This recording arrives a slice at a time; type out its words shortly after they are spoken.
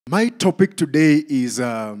My topic today is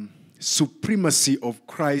supremacy of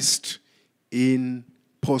Christ in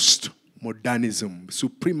postmodernism.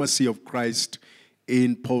 Supremacy of Christ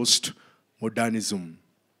in postmodernism.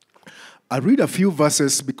 I'll read a few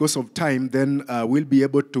verses because of time, then we'll be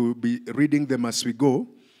able to be reading them as we go.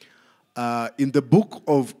 In the book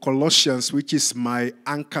of Colossians, which is my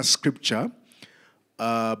anchor scripture,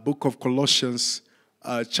 book of Colossians,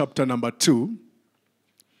 chapter number 2,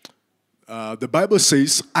 the Bible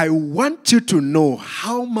says, I want you to know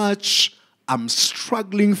how much I'm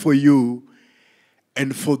struggling for you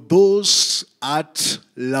and for those at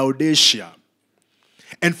Laodicea,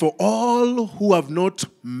 and for all who have not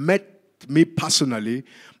met me personally.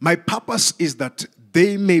 My purpose is that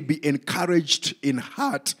they may be encouraged in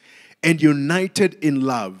heart and united in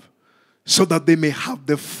love, so that they may have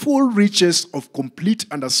the full riches of complete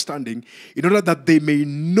understanding, in order that they may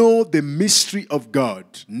know the mystery of God,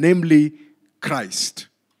 namely Christ,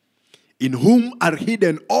 in whom are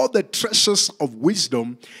hidden all the treasures of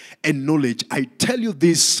wisdom and knowledge. I tell you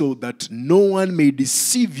this so that no one may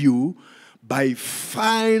deceive you by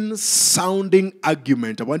fine-sounding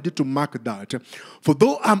argument. I want you to mark that. For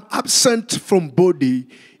though I'm absent from body,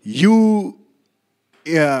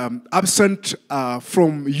 absent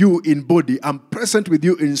from you in body, I'm present with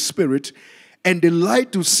you in spirit, and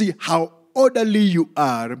delight to see how orderly you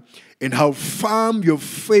are and how firm your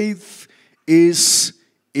faith is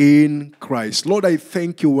in Christ. Lord, I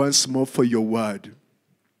thank you once more for your word.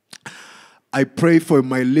 I pray for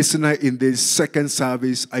my listener in this second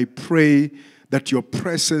service. I pray that your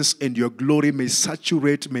presence and your glory may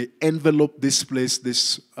saturate, may envelop this place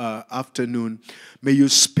this afternoon. May you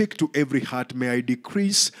speak to every heart. May I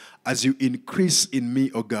decrease as you increase in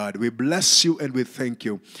me, O God. We bless you and we thank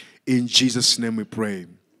you. In Jesus' name we pray.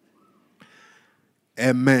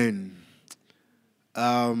 Amen.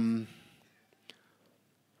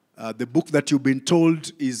 The book that you've been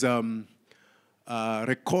told is also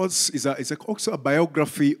a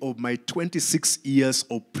biography of my 26 years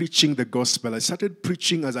of preaching the gospel. I started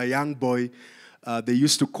preaching as a young boy. They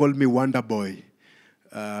used to call me Wonder Boy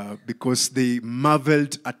because they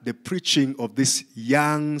marveled at the preaching of this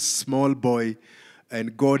young, small boy,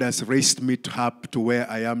 and God has raised me up to where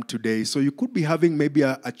I am today. So you could be having maybe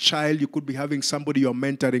a child, you could be having somebody you're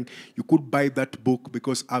mentoring, you could buy that book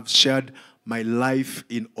because I've shared my life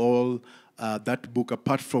in all that book,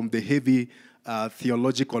 apart from the heavy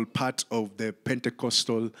theological part of the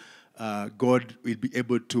Pentecostal. God will be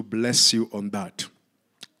able to bless you on that.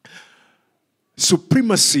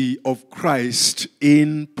 Supremacy of Christ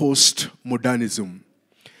in postmodernism.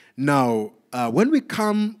 Now, when we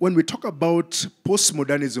talk about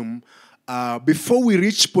postmodernism, before we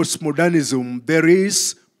reach postmodernism, there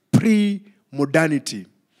is pre-modernity.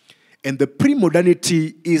 And the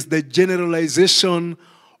pre-modernity is the generalization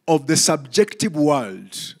of the subjective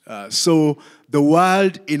world. So the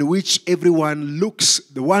world in which everyone looks,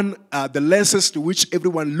 the lenses to which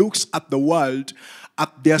everyone looks at the world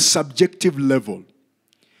at their subjective level.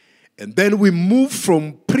 And then we move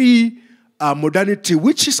from pre-modernity,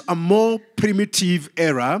 which is a more primitive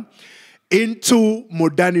era, into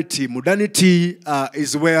modernity. Modernity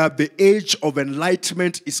is where the age of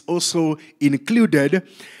enlightenment is also included.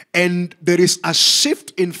 And there is a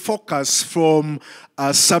shift in focus from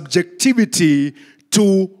subjectivity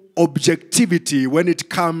to objectivity when it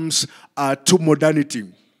comes to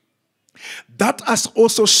modernity. That has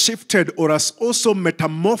also shifted or has also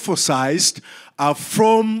metamorphosized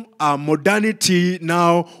from modernity.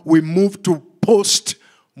 Now we move to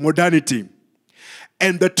post-modernity.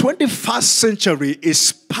 And the 21st century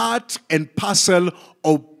is part and parcel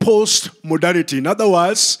of post-modernity. In other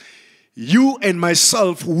words, you and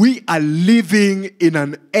myself, we are living in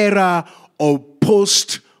an era of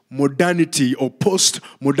post-modernity or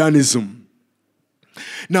postmodernism.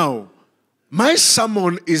 Now, my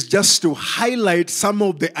sermon is just to highlight some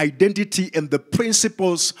of the identity and the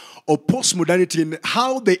principles of postmodernity and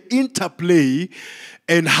how they interplay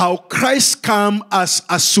and how Christ comes as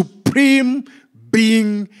a supreme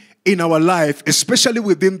being in our life, especially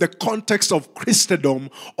within the context of Christendom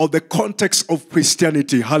or the context of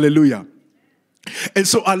Christianity. Hallelujah. And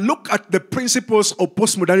so I look at the principles of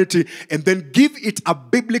postmodernity and then give it a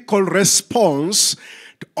biblical response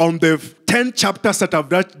on the 10 chapters that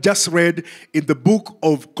I've just read in the book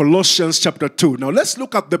of Colossians chapter 2. Now let's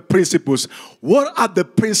look at the principles. What are the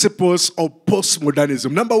principles of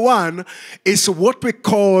postmodernism? Number one is what we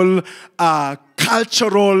call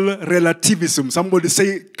cultural relativism. Somebody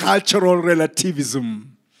say cultural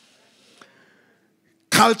relativism.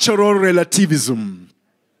 Cultural relativism.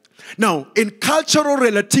 Now, in cultural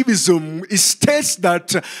relativism, it states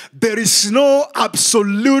that there is no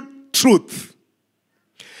absolute truth.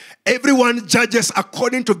 Everyone judges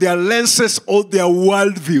according to their lenses or their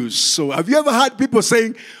worldviews. So have you ever heard people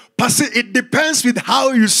saying, Pastor, it depends with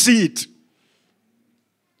how you see it?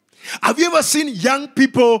 Have you ever seen young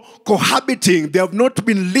people cohabiting? They have not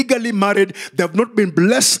been legally married. They have not been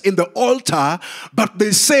blessed in the altar. But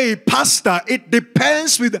they say, Pastor, it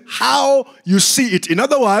depends with how you see it. In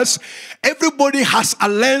other words, everybody has a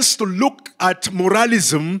lens to look at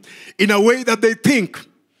moralism in a way that they think.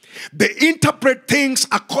 They interpret things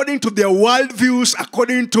according to their worldviews,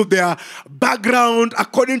 according to their background,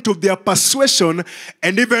 according to their persuasion,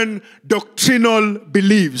 and even doctrinal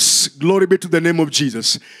beliefs. Glory be to the name of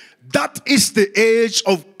Jesus. That is the age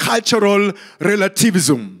of cultural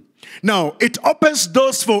relativism. Now, it opens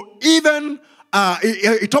doors for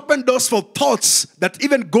it opens doors for thoughts that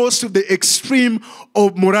even goes to the extreme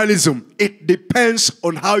of moralism. It depends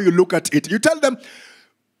on how you look at it. You tell them,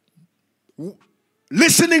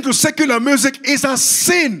 listening to secular music is a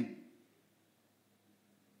sin.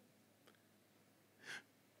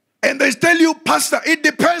 And they tell you, Pastor, it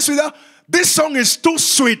depends with that. This song is too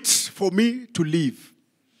sweet for me to leave.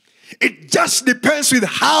 It just depends with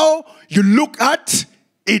how you look at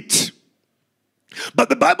it. But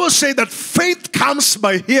the Bible says that faith comes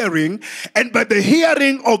by hearing, and by the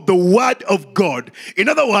hearing of the word of God. In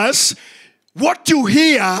other words, what you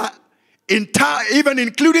hear, even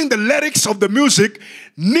including the lyrics of the music,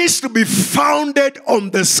 needs to be founded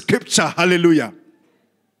on the scripture. Hallelujah.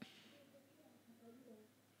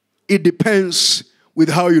 It depends with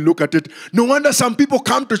how you look at it. No wonder some people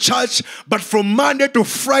come to church, but from Monday to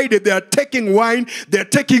Friday, they are taking wine, they are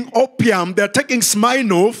taking opium, they are taking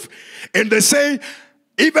Smirnoff, and they say,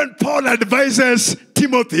 even Paul advises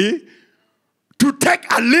Timothy to take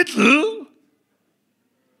a little,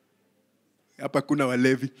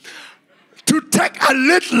 to take a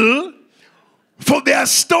little for their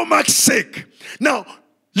stomach's sake. Now,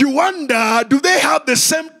 you wonder, do they have the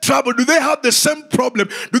same trouble? Do they have the same problem?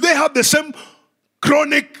 Do they have the same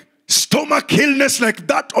chronic stomach illness like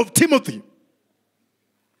that of Timothy?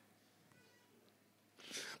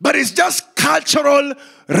 But it's just cultural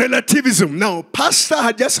relativism. Now, Pastor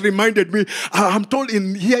had just reminded me, I'm told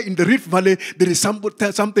here in the Rift Valley, there is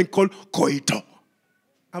something called coito.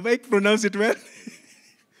 Have I pronounced it well?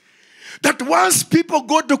 That once people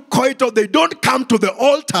go to coito, they don't come to the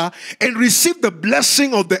altar and receive the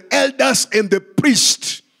blessing of the elders and the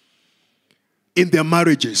priest in their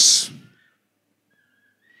marriages.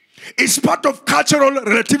 It's part of cultural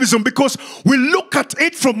relativism because we look at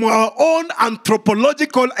it from our own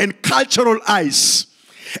anthropological and cultural eyes.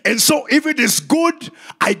 And so if it is good,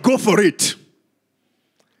 I go for it.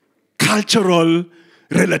 Cultural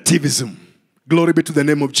relativism. Glory be to the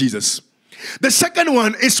name of Jesus. The second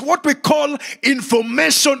one is what we call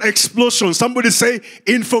information explosion. Somebody say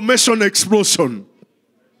information explosion.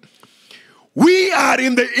 We are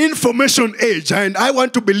in the information age, and I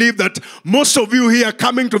want to believe that most of you here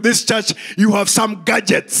coming to this church, you have some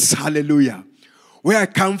gadgets. Hallelujah. Where I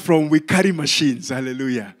come from, we carry machines.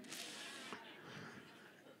 Hallelujah.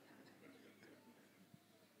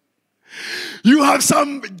 You have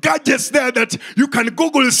some gadgets there that you can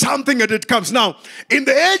Google something and it comes. Now, in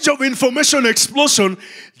the age of information explosion,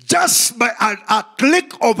 just by a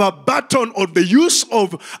click of a button or the use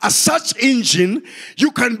of a search engine,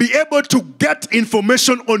 you can be able to get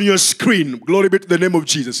information on your screen. Glory be to the name of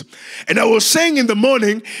Jesus. And I was saying in the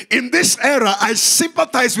morning, in this era, I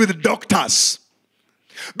sympathize with doctors.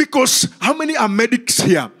 Because how many are medics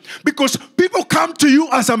here? Because people come to you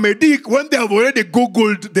as a medic when they have already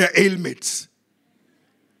Googled their ailments.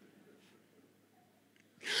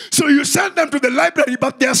 So you send them to the library,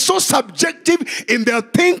 but they are so subjective in their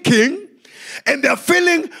thinking, and they're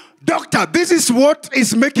feeling, doctor, this is what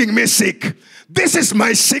is making me sick. This is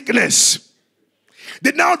my sickness.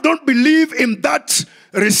 They now don't believe in that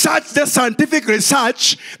research, the scientific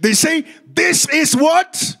research. They say, this is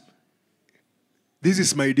what? This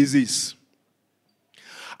is my disease.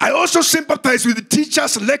 I also sympathize with the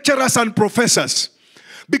teachers, lecturers, and professors.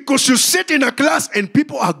 Because you sit in a class and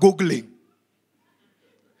people are Googling.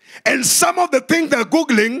 And some of the things they're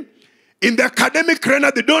Googling, in the academic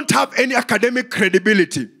arena, they don't have any academic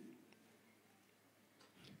credibility.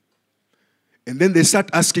 And then they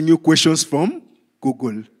start asking you questions from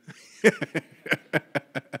Google.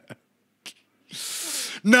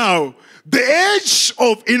 Now, the age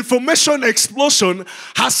of information explosion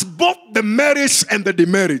has both the merits and the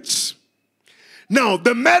demerits. Now,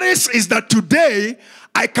 the merits is that today,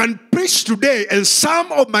 I can preach today, and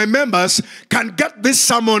some of my members can get this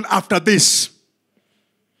sermon after this.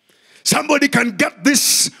 Somebody can get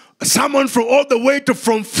this sermon from all the way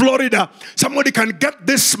from Florida. Somebody can get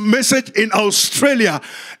this message in Australia.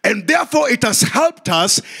 And therefore it has helped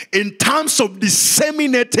us in terms of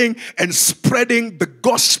disseminating and spreading the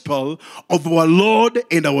gospel of our Lord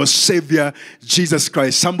and our Savior, Jesus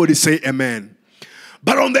Christ. Somebody say amen.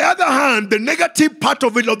 But on the other hand, the negative part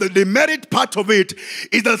of it, or the demerit part of it,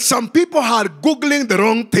 is that some people are Googling the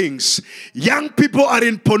wrong things. Young people are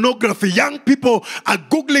in pornography. Young people are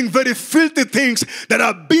Googling very filthy things that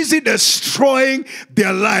are busy destroying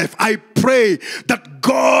their life. I pray that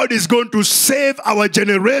God is going to save our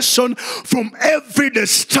generation from every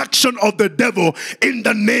destruction of the devil in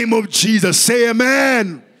the name of Jesus. Say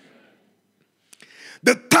amen.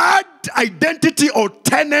 The third identity or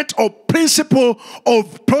tenet or principle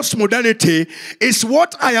of postmodernity is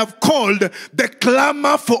what I have called the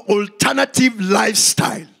clamor for alternative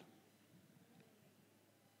lifestyle.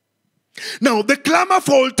 Now, the clamor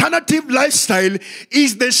for alternative lifestyle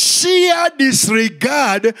is the sheer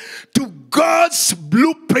disregard to God's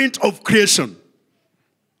blueprint of creation.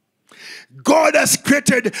 God has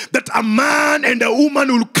created that a man and a woman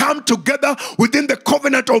will come together within the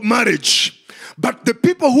covenant of marriage. But the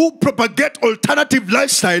people who propagate alternative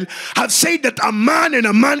lifestyle have said that a man and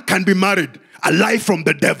a man can be married, a lie from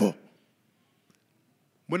the devil.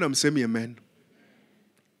 When I'm saying amen,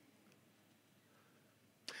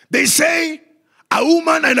 they say a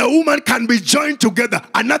woman and a woman can be joined together,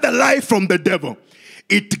 another lie from the devil.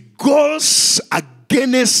 It goes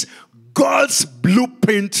against God's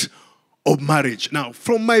blueprint of marriage. Now,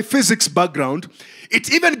 from my physics background,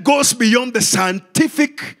 it even goes beyond the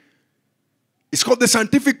scientific. It's called the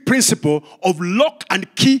scientific principle of lock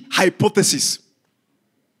and key hypothesis.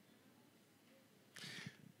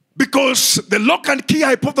 Because the lock and key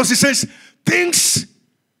hypothesis says things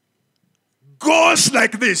goes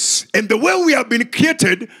like this. And the way we have been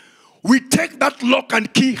created, we take that lock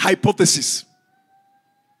and key hypothesis.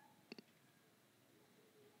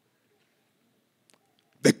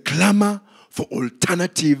 The clamor for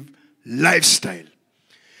alternative lifestyle.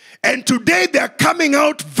 And today they are coming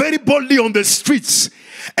out very boldly on the streets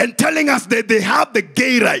and telling us that they have the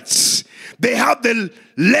gay rights. They have the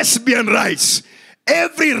lesbian rights.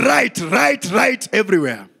 Every right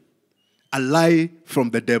everywhere. A lie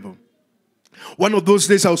from the devil. One of those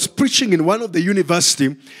days I was preaching in one of the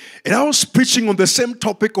university, and I was preaching on the same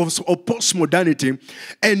topic of postmodernity,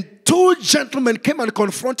 and two gentlemen came and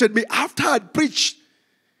confronted me after I had preached.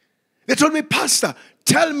 They told me, Pastor,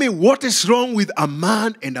 tell me what is wrong with a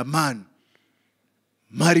man and a man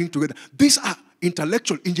marrying together. These are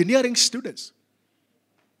intellectual engineering students.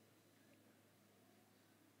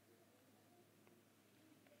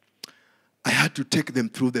 I had to take them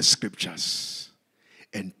through the scriptures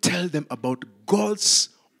and tell them about God's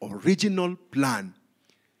original plan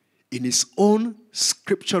in His own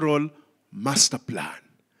scriptural master plan.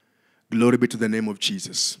 Glory be to the name of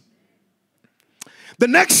Jesus. The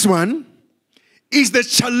next one is the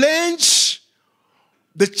challenge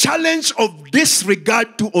of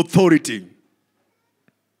disregard to authority.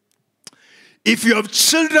 If you have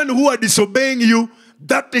children who are disobeying you,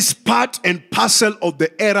 that is part and parcel of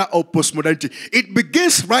the era of postmodernity. It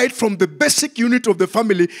begins right from the basic unit of the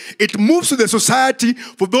family. It moves to the society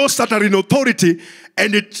for those that are in authority,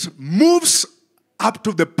 and it moves up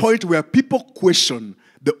to the point where people question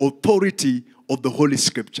the authority of the Holy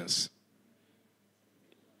Scriptures.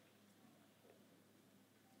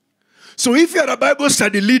 So if you are a Bible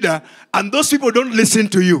study leader and those people don't listen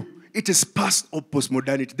to you, it is part of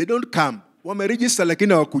postmodernity. They don't come. Wameregister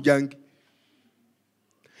lakini hawakujangi.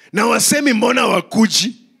 Na wasemi mbona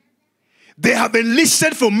wakuji. They have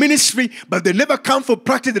enlisted for ministry, but they never come for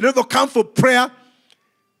practice. They never come for prayer.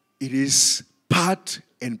 It is part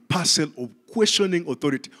and parcel of questioning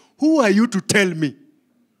authority. Who are you to tell me?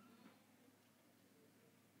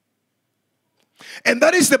 And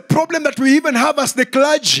that is the problem that we even have as the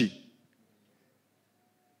clergy.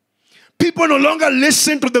 People no longer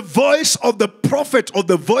listen to the voice of the prophet or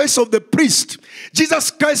the voice of the priest.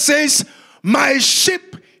 Jesus Christ says, my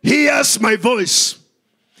sheep hears my voice.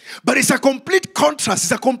 But it's a complete contrast.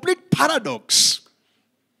 It's a complete paradox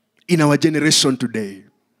in our generation today.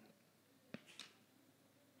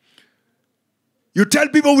 You tell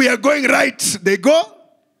people we are going right, they go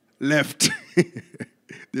left.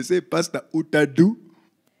 They say, Pastor, utadu.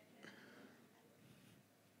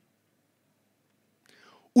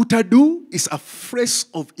 Utadu is a phrase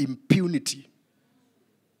of impunity.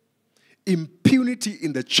 Impunity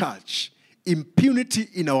in the church. Impunity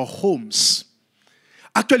in our homes.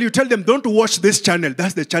 Actually, you tell them, don't watch this channel.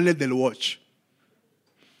 That's the channel they'll watch.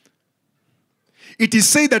 It is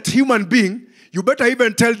said that human being, you better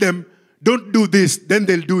even tell them, don't do this, then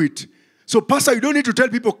they'll do it. So, Pastor, you don't need to tell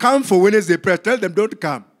people, come for Wednesday prayer. Tell them, don't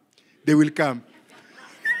come. They will come.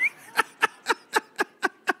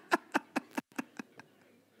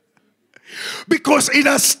 Because in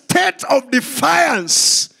a state of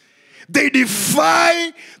defiance, they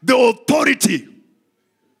defy the authority.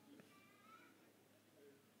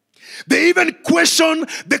 They even question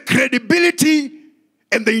the credibility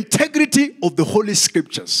and the integrity of the Holy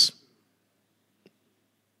Scriptures.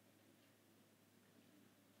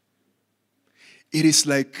 It is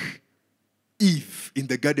like Eve in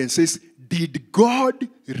the garden says, did God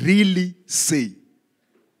really say?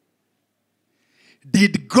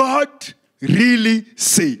 Did God really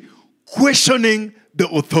say? Questioning the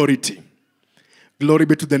authority. Glory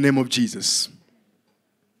be to the name of Jesus.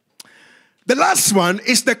 The last one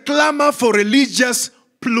is the clamor for religious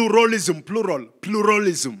pluralism.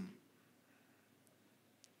 Pluralism.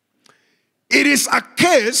 It is a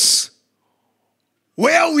case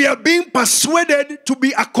where we are being persuaded to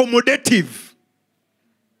be accommodative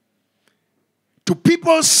to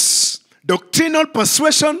people's doctrinal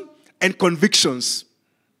persuasion and convictions.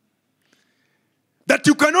 That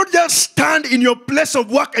you cannot just stand in your place of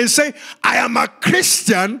work and say, I am a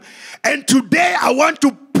Christian and today I want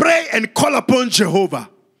to pray and call upon Jehovah.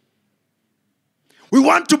 We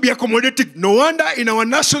want to be accommodative. No wonder in our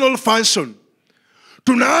national function,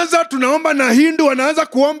 tunaomba na Hindu anaanza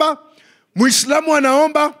kuomba, Muislamu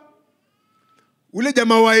anaomba, ule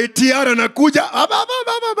jamaa wa ATR anakuja,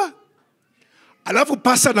 alafu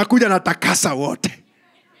pasa anakuja na takasa wote.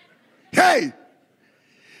 Hey!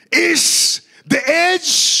 Is the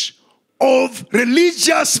age of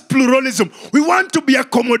religious pluralism. We want to be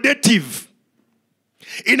accommodative.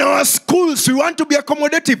 In our schools, we want to be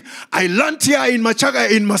accommodative. I learned here in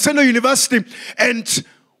Maseno University, and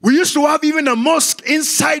we used to have even a mosque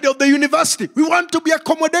inside of the university. We want to be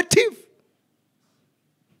accommodative.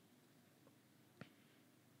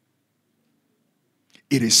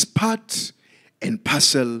 It is part and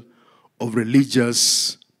parcel of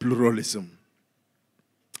religious pluralism.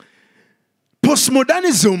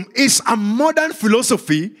 Postmodernism is a modern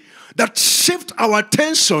philosophy that shifts our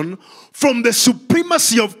attention from the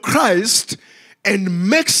supremacy of Christ and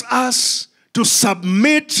makes us to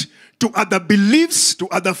submit to other beliefs, to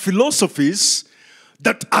other philosophies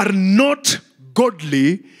that are not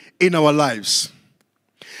godly in our lives.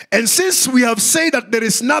 And since we have said that there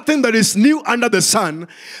is nothing that is new under the sun,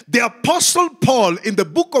 the Apostle Paul in the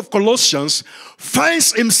book of Colossians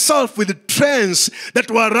finds himself with the trends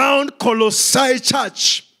that were around Colossae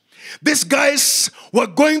church. These guys were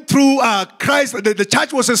going through Christ. The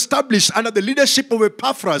church was established under the leadership of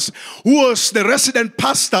Epaphras, who was the resident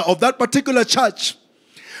pastor of that particular church.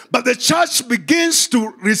 But the church begins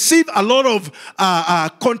to receive a lot of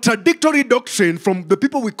contradictory doctrine from the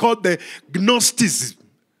people we call the Gnostics.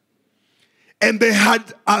 And they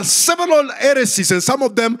had several heresies, and some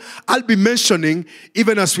of them I'll be mentioning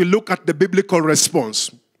even as we look at the biblical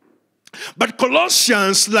response. But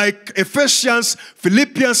Colossians, like Ephesians,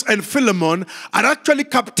 Philippians, and Philemon, are actually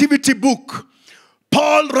captivity book.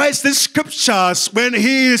 Paul writes these scriptures when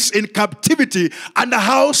he is in captivity under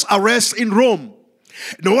house arrest in Rome.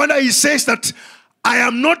 No wonder he says that I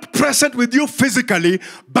am not present with you physically,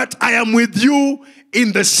 but I am with you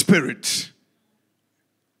in the spirit.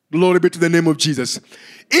 Glory be to the name of Jesus.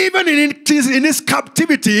 Even in his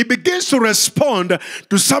captivity, he begins to respond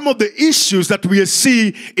to some of the issues that we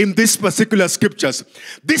see in these particular scriptures.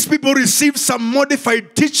 These people receive some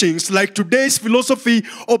modified teachings like today's philosophy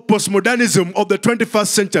of postmodernism of the 21st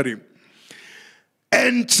century.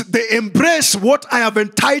 And they embrace what I have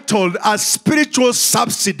entitled as spiritual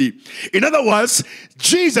subsidy. In other words,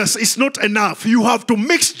 Jesus is not enough. You have to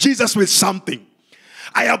mix Jesus with something.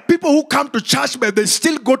 I have people who come to church, but they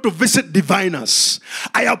still go to visit diviners.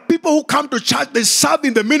 I have people who come to church, they serve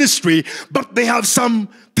in the ministry, but they have some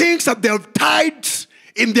things that they have tied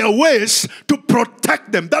in their ways to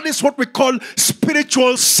protect them. That is what we call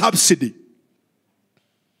spiritual subsidy.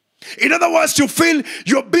 In other words, you feel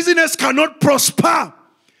your business cannot prosper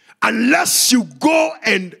unless you go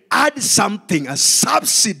and add something, a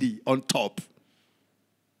subsidy on top.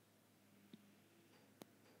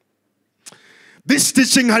 This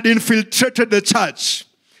teaching had infiltrated the church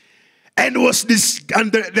and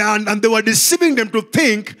they were deceiving them to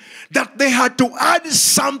think that they had to add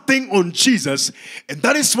something on Jesus. And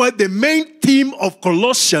that is why the main theme of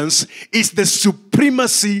Colossians is the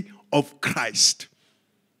supremacy of Christ.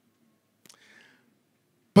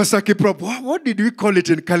 Pastor Kiprop, what did we call it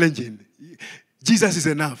in Kalenjin? Jesus is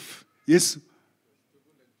enough. Yes?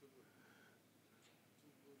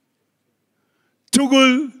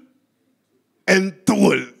 Tugul and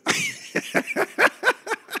Tugul.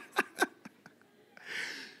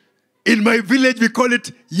 In my village, we call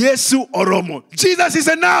it Yesu Oromo. Jesus is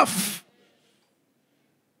enough.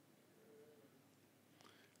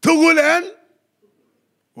 Tugulen?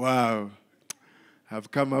 Wow. I've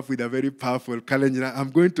come up with a very powerful calendar. I'm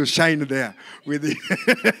going to shine there with it.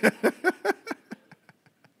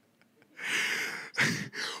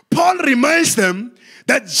 Paul reminds them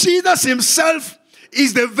that Jesus himself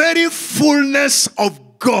is the very fullness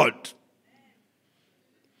of God.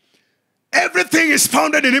 Everything is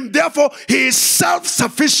founded in him. Therefore, he is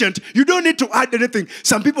self-sufficient. You don't need to add anything.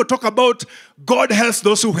 Some people talk about God helps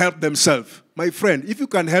those who help themselves. My friend, if you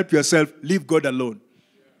can help yourself, leave God alone.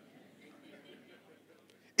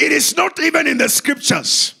 It is not even in the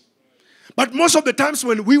scriptures. But most of the times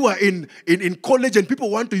when we were in college and people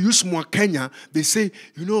want to use Kenya, they say,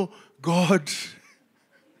 you know, God.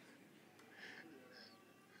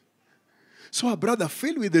 So our brother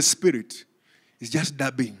filled with the Spirit is just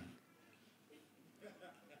dabbing.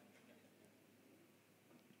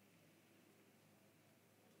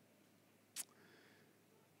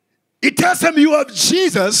 It tells them you have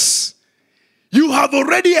Jesus, you have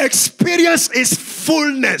already experienced his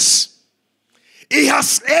fullness. He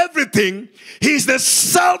has everything. He is the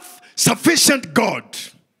self-sufficient God.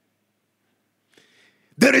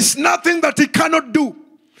 There is nothing that he cannot do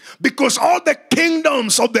because all the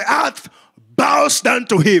kingdoms of the earth bows down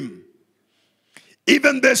to him.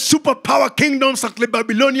 Even the superpower kingdoms like the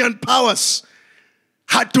Babylonian powers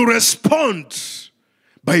had to respond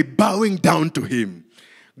by bowing down to him.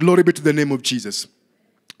 Glory be to the name of Jesus.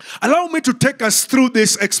 Allow me to take us through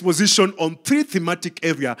this exposition on three thematic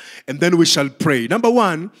areas, and then we shall pray. Number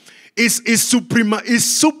one is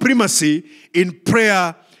supremacy in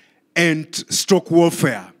prayer and stroke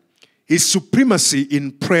warfare. His supremacy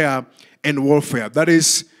in prayer and warfare. That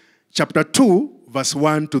is chapter 2, verse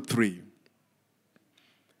 1 to 3.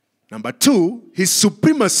 Number two, his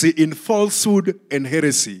supremacy in falsehood and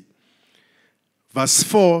heresy. Verse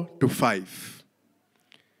 4 to 5.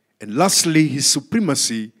 And lastly, his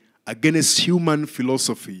supremacy against human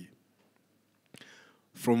philosophy.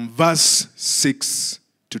 From verse 6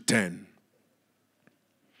 to 10.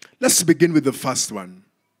 Let's begin with the first one.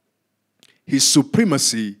 His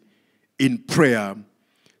supremacy in prayer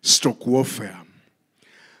stroke warfare.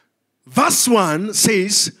 Verse 1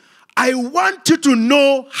 says, I want you to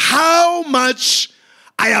know how much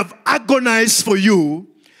I have agonized for you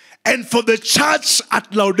and for the church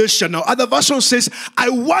at Laodicea. Now, other version says, I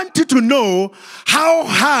want you to know how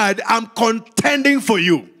hard I'm contending for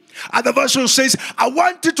you. Other version says, I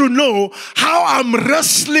want you to know how I'm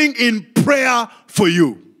wrestling in prayer for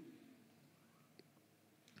you.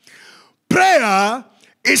 Prayer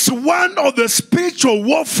is one of the spiritual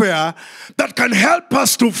warfare that can help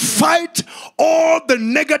us to fight all the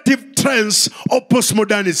negative trends of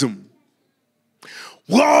postmodernism.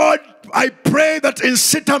 God, I pray that in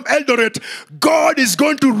Sitam Eldoret, God is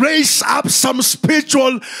going to raise up some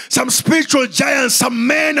spiritual giants, some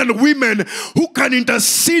men and women who can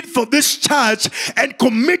intercede for this church and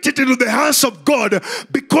commit it into the hands of God,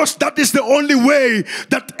 because that is the only way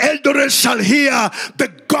that Eldoret shall hear the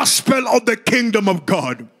gospel of the kingdom of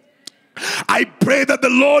God. I pray that the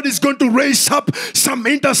Lord is going to raise up some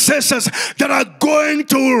intercessors that are going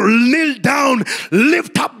to kneel down,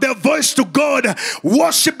 lift up their voice to God,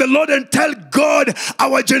 worship the Lord and tell God,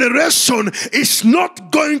 our generation is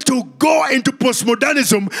not going to go into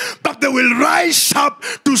postmodernism, but they will rise up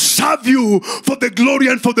to serve you for the glory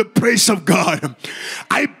and for the praise of God.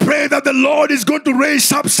 I pray that the Lord is going to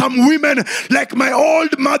raise up some women like my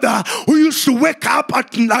old mother who used to wake up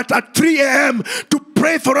at 3 a.m. to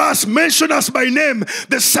pray for us, mention us by name,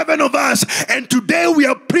 the 7 of us, and today we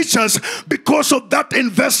are preachers because of that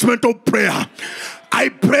investment of prayer. I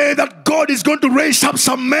pray that God is going to raise up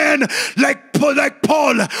some men like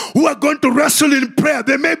Paul who are going to wrestle in prayer.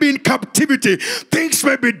 They may be in captivity. Things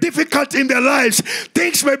may be difficult in their lives.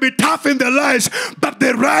 Things may be tough in their lives. But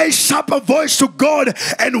they rise up a voice to God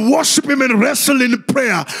and worship him and wrestle in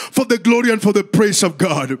prayer for the glory and for the praise of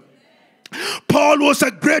God. Paul was a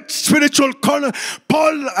great spiritual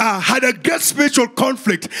Paul had a great spiritual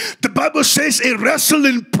conflict. The Bible says he wrestled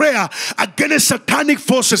in prayer against satanic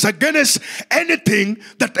forces, against anything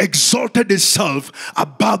that exalted itself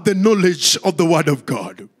above the knowledge of the word of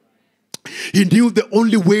God. He knew the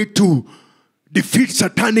only way to defeat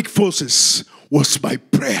satanic forces was by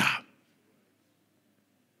prayer.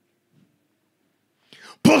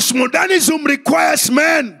 Postmodernism requires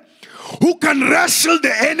men who can wrestle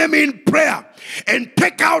the enemy in prayer and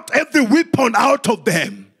take out every weapon out of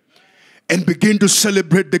them and begin to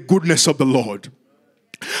celebrate the goodness of the Lord.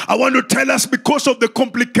 I want to tell us, because of the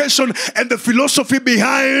complication and the philosophy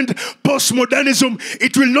behind postmodernism,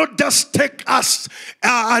 it will not just take us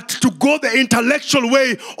to go the intellectual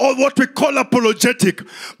way or what we call apologetic,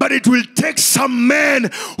 but it will take some men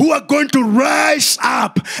who are going to rise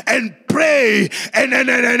up and pray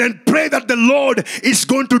and pray that the Lord is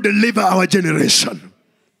going to deliver our generation.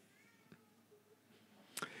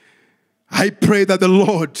 I pray that the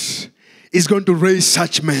Lord is going to raise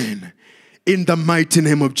such men in the mighty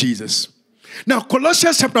name of Jesus. Now,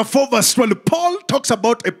 Colossians chapter 4 verse 12, Paul talks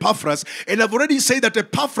about Epaphras, and I've already said that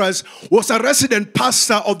Epaphras was a resident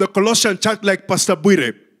pastor of the Colossian church like Pastor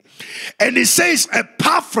Buire. And he says,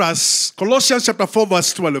 Epaphras, Colossians chapter 4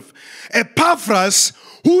 verse 12, Epaphras,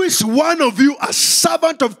 who is one of you, a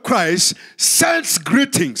servant of Christ, sends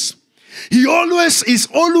greetings. He is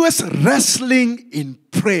always wrestling in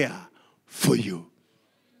prayer for you,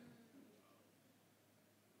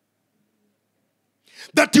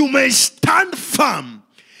 that you may stand firm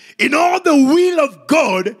in all the will of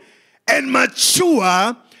God and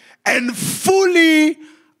mature and fully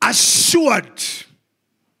assured.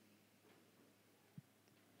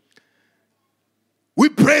 We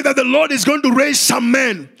pray that the Lord is going to raise some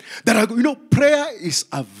men that are, prayer is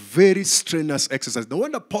a very strenuous exercise. No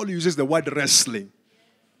wonder Paul uses the word wrestling.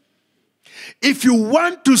 If you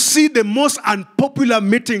want to see the most unpopular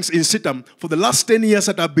meetings in Sitam, for the last 10 years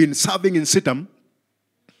that I've been serving in Sitam,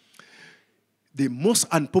 the most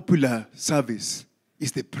unpopular service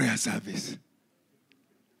is the prayer service.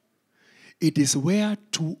 It is where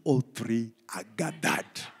 2 or 3 are gathered.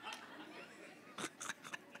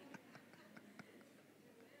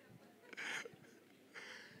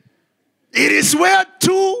 It is where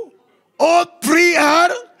 2 or 3 are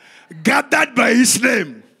gathered by His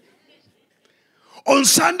name. On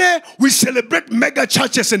Sunday, we celebrate mega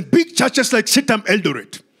churches and big churches like Sitam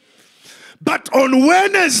Eldoret. But on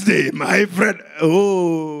Wednesday, my friend,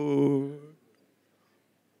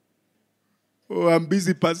 I'm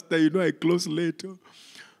busy, Pastor. I close late.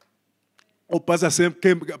 Pastor,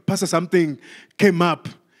 something came up.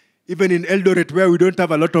 Even in Eldoret, where we don't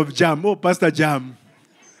have a lot of jam. Pastor, jam.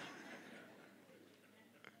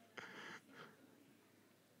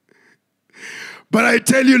 But I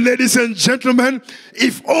tell you, ladies and gentlemen,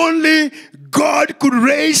 if only God could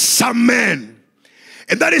raise some men.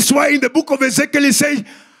 And that is why in the book of Ezekiel he says,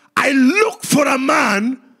 I look for a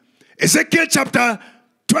man, Ezekiel chapter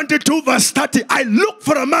 22 verse 30, I look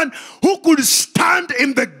for a man who could stand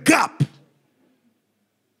in the gap.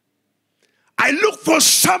 I look for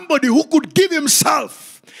somebody who could give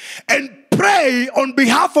himself and pray on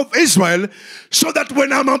behalf of Israel, so that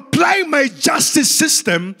when I'm applying my justice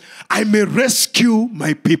system, I may rescue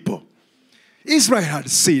my people. Israel had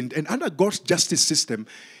sinned, and under God's justice system,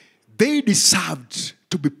 they deserved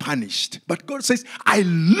to be punished. But God says, I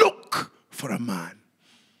look for a man.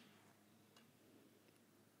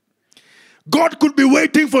 God could be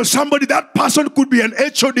waiting for somebody. That person could be an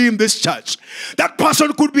HOD in this church. That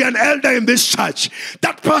person could be an elder in this church.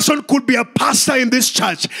 That person could be a pastor in this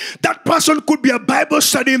church. That person could be a Bible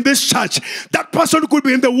study in this church. That person could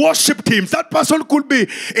be in the worship teams. That person could be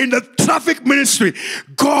in the traffic ministry.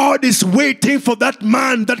 God is waiting for that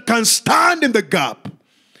man that can stand in the gap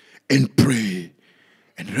and pray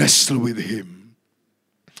and wrestle with Him.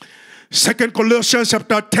 2 Corinthians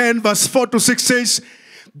chapter 10 verse 4 to 6 says,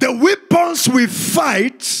 the weapons we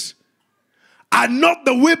fight are not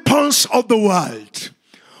the weapons of the world.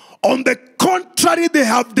 On the contrary, they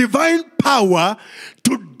have divine power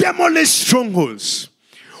to demolish strongholds.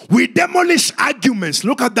 We demolish arguments.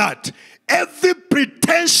 Look at that. Every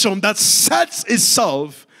pretension that sets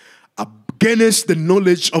itself against the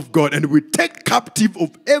knowledge of God. And we take captive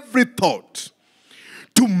of every thought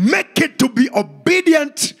to make it to be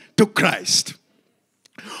obedient to Christ.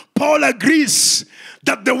 Paul agrees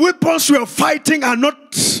that the weapons we are fighting are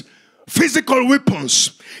not physical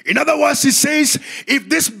weapons. In other words, he says, if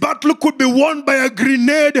this battle could be won by a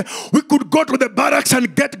grenade, we could go to the barracks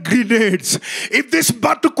and get grenades. If this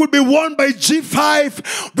battle could be won by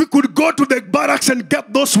G5, we could go to the barracks and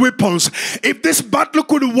get those weapons. If this battle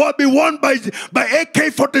could be won by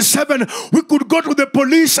AK-47, we could go to the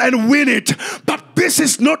police and win it. But this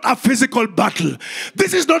is not a physical battle.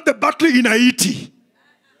 This is not the battle in Haiti.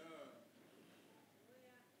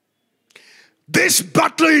 This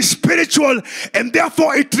battle is spiritual, and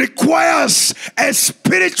therefore it requires a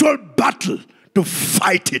spiritual battle to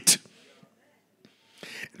fight it.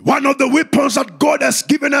 One of the weapons that God has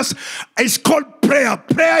given us is called prayer.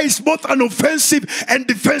 Prayer is both an offensive and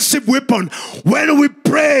defensive weapon. When we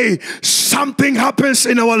pray, something happens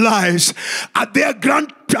in our lives. Are there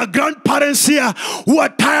grandparents here who are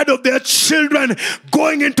tired of their children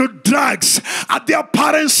going into drugs? Are there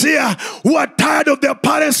parents here who are tired of their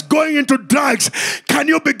parents going into drugs? Can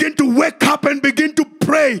you begin to wake up and begin to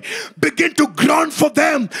pray? Begin to groan for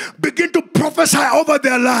them. Begin to prophesy over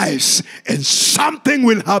their lives. And something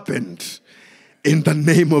will happen in the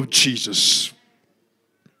name of Jesus.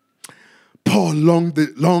 Paul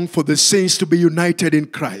longed for the saints to be united in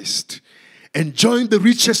Christ, enjoying the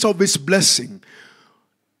riches of his blessing.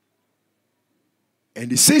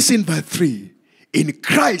 And he says in verse 3, in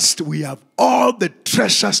Christ we have all the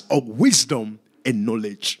treasures of wisdom and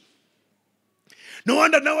knowledge. No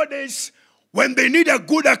wonder nowadays, when they need a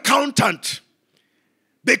good accountant,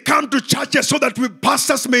 they come to churches so that we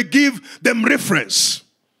pastors may give them reference.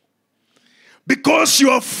 Because you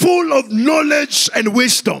are full of knowledge and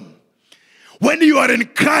wisdom. When you are in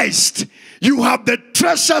Christ, you have the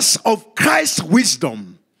treasures of Christ's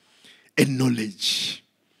wisdom and knowledge.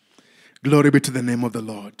 Glory be to the name of the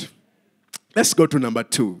Lord. Let's go to number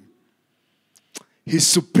 2. His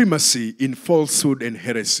supremacy in falsehood and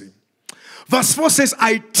heresy. Verse 4 says,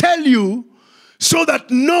 I tell you, so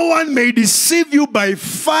that no one may deceive you by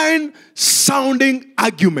fine-sounding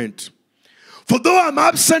argument. For though I'm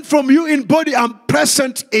absent from you in body, I'm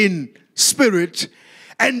present in spirit,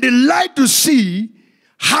 and delight to see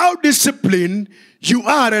how disciplined you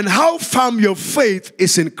are and how firm your faith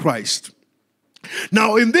is in Christ.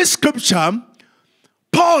 Now, in this scripture,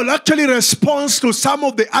 Paul actually responds to some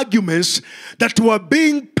of the arguments that were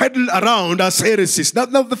being peddled around as heresies. Now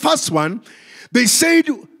the first one, they said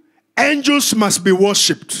angels must be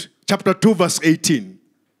worshipped. Chapter 2, verse 18.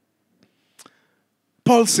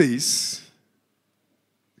 Paul says,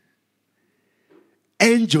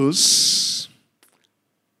 angels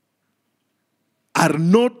are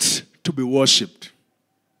not to be worshipped.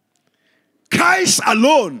 Christ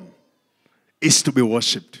alone is to be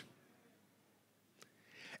worshipped.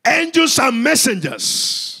 Angels are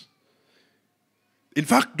messengers. In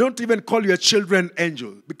fact, don't even call your children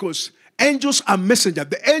angels, because angels are messengers.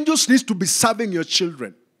 The angels need to be serving your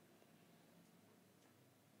children.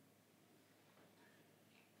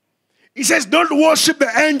 He says, don't worship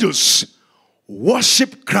the angels.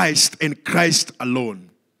 Worship Christ and Christ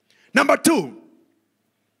alone. Number 2,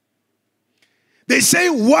 they say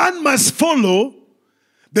one must follow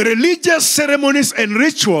the religious ceremonies and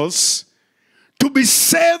rituals to be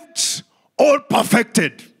saved or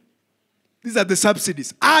perfected. These are the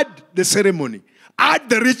subsidies. Add the ceremony. Add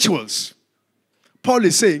the rituals. Paul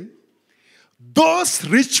is saying, those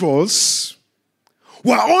rituals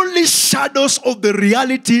were only shadows of the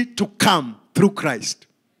reality to come through Christ.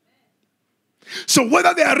 So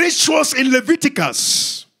whether they are rituals in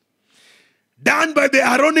Leviticus, done by the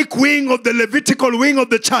Aaronic wing of the Levitical wing of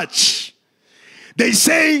the church, they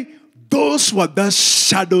say those were the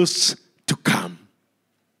shadows to come.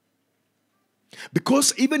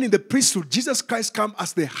 Because even in the priesthood, Jesus Christ came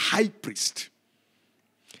as the high priest.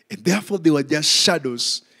 And therefore they were just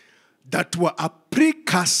shadows that were a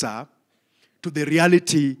precursor to the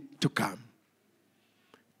reality to come.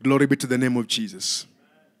 Glory be to the name of Jesus.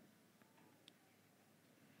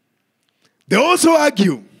 They also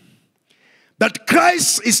argue that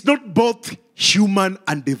Christ is not both human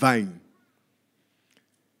and divine.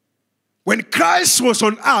 When Christ was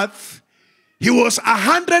on earth, he was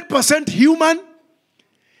 100% human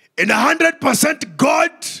and 100%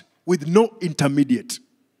 God with no intermediate.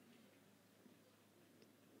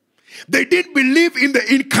 They didn't believe in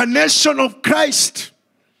the incarnation of Christ.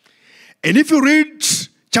 And if you read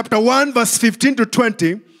chapter 1, verse 15 to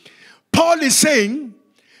 20, Paul is saying,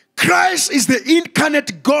 Christ is the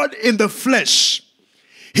incarnate God in the flesh.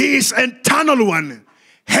 He is eternal one,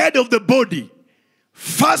 head of the body,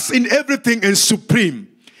 first in everything and supreme.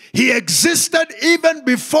 He existed even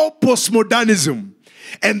before postmodernism,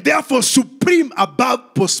 and therefore supreme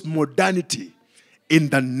above postmodernity in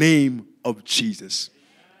the name of Jesus.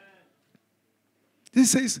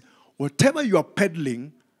 This says, whatever you are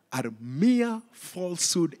peddling are mere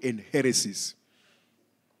falsehood and heresies.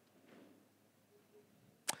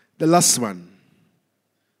 The last one,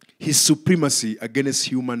 his supremacy against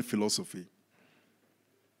human philosophy.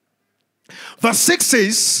 Verse 6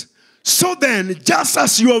 says, so then, just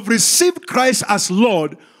as you have received Christ as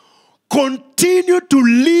Lord, continue to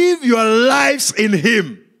live your lives in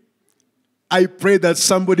him. I pray that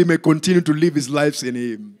somebody may continue to live his lives in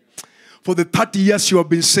him. For the 30 years you have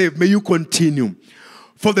been saved, may you continue.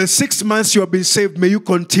 For the 6 months you have been saved, may you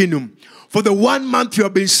continue. For the 1 month you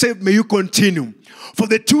have been saved, may you continue. For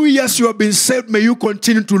the 2 years you have been saved, may you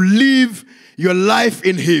continue to live your life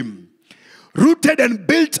in Him. Rooted and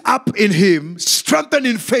built up in Him, strengthened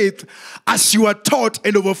in faith as you are taught,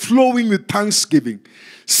 and overflowing with thanksgiving.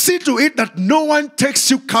 See to it that no one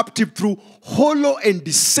takes you captive through hollow and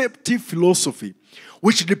deceptive philosophy,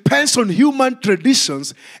 which depends on human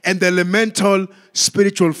traditions and the elemental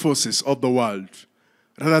spiritual forces of the world,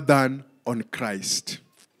 rather than on Christ.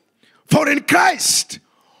 For in Christ,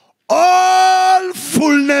 all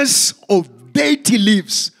fullness of deity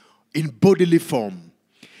lives in bodily form.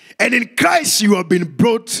 And in Christ you have been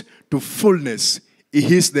brought to fullness.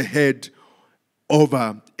 He is the head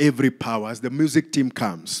over every power. As the music team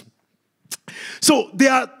comes. So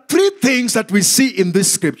there are 3 things that we see in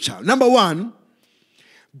this scripture. Number 1,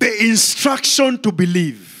 the instruction to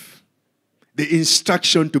believe. The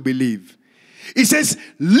instruction to believe. It says,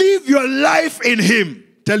 live your life in Him.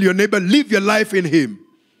 Tell your neighbor, live your life in Him.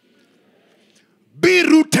 Be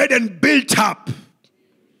rooted and built up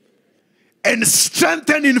and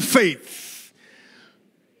strengthened in faith,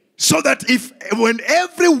 so that when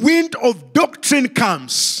every wind of doctrine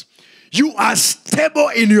comes, you are stable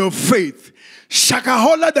in your faith.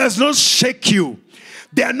 Shakahola does not shake you.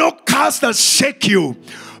 There are no cars that shake you.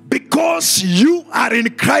 Because you are in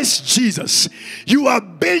Christ Jesus, you are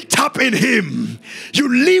built up in Him. You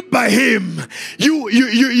live by Him.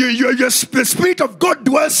 The Spirit of God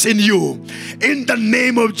dwells in you. In the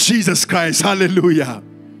name of Jesus Christ. Hallelujah.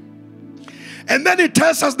 And then it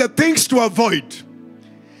tells us the things to avoid.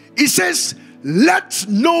 It says, let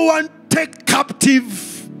no one take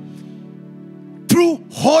captive through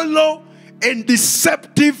hollow and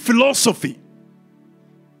deceptive philosophy,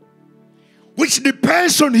 which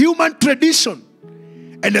depends on human tradition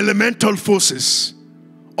and elemental forces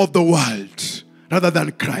of the world, rather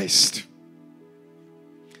than Christ.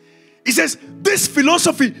 He says, this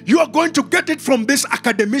philosophy, you are going to get it from these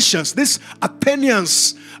academicians, these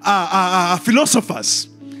Athenians, philosophers.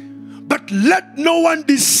 But let no one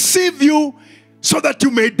deceive you so that you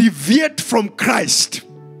may deviate from Christ.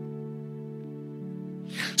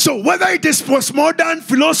 So whether it is postmodern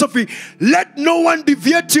philosophy, let no one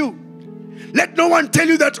deviate you. Let no one tell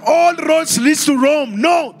you that all roads lead to Rome.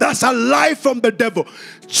 No, that's a lie from the devil.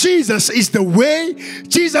 Jesus is the way,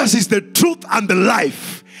 Jesus is the truth and the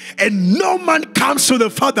life. And no man comes to the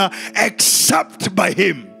Father except by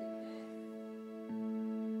Him.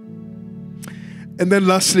 And then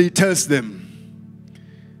lastly, he tells them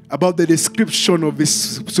about the description of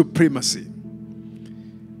His supremacy.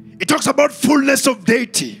 It talks about fullness of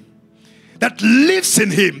deity that lives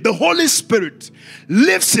in Him. The Holy Spirit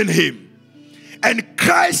lives in Him. And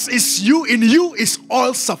Christ is in you is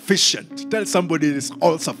all sufficient. Tell somebody it is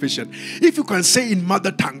all sufficient. If you can say in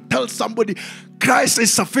mother tongue, tell somebody Christ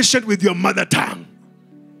is sufficient with your mother tongue.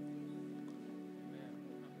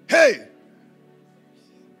 Hey.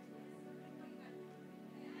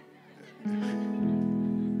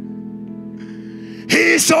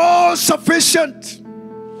 He is all sufficient.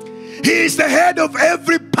 He is the head of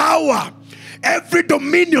every power, every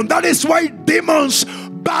dominion. That is why demons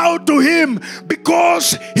bow to Him,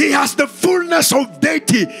 because He has the fullness of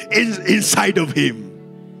deity inside of Him.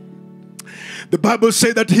 The Bible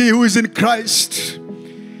says that he who is in Christ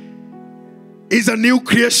is a new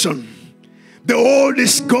creation. The old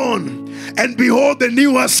is gone, and behold, the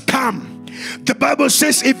new has come. The Bible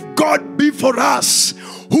says, if God be for us,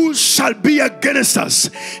 who shall be against us?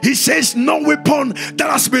 He says, no weapon that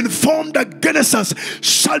has been formed against us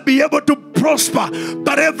shall be able to prosper,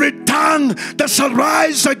 but every tongue that shall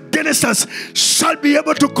rise against us shall be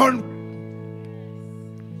able to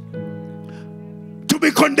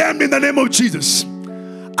be condemned in the name of Jesus.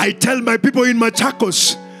 I tell my people in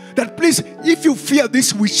Machakos that please, if you fear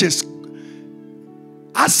these witches,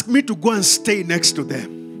 ask me to go and stay next to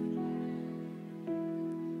them.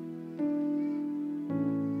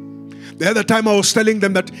 The other time I was telling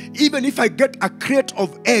them that even if I get a crate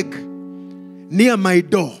of egg near my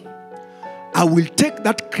door, I will take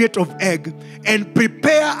that crate of egg and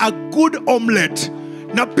prepare a good omelette.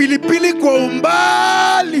 Na pilipili kwa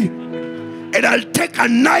umbali. And I'll take a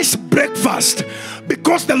nice breakfast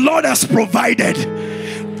because the Lord has provided.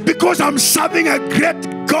 Because I'm serving a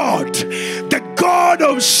great God, the God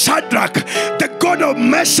of Shadrach, the God of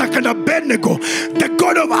Meshach and Abednego, the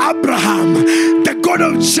God of Abraham, the God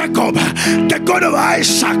of Jacob, the God of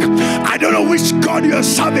Isaac. I don't know which God you're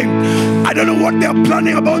serving. I don't know what they're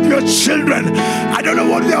planning about your children. I don't know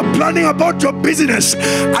what they are planning about your business.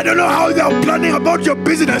 I don't know how they are planning about your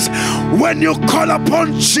business. When you call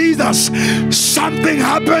upon Jesus, something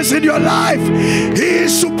happens in your life. He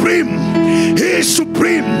is supreme. He is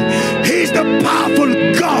supreme. He is the powerful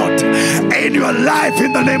God in your life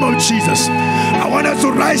in the name of Jesus. I want us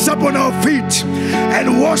to rise up on our feet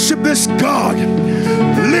and worship this God.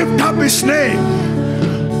 Lift up His name.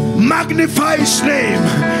 Magnify His name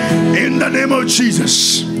in the name of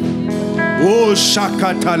Jesus. Oh,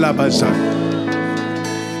 Shakatalabaza.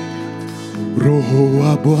 Roho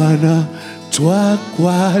wa Bwana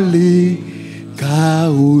twakualika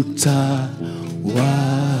utawale.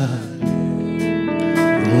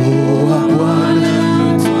 Roho wa Bwana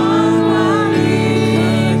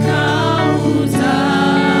twakualika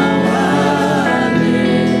utawale.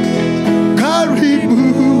 Karibu,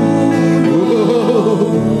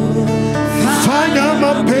 fanya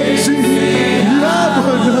mapenzi ya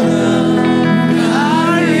Bwana.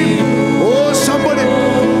 Oh, somebody,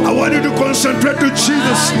 I want you to concentrate to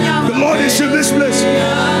Jesus. The Lord is in this place.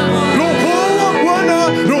 Roho wa Bwana,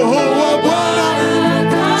 Roho wa Bwana,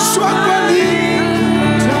 twakualika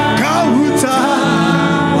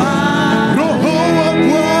utawale. Roho wa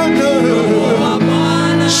Bwana,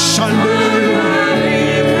 shandele.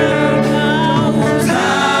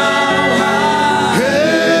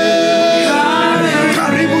 Hey,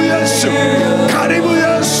 karibu Yesu, karibu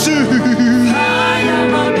Yesu.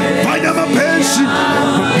 Fanya mapenzi,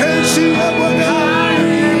 mapenzi ya Bwana.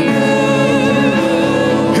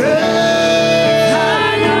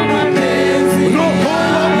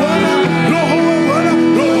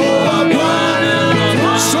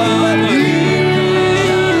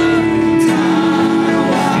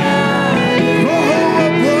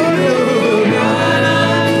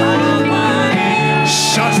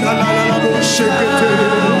 Shake it.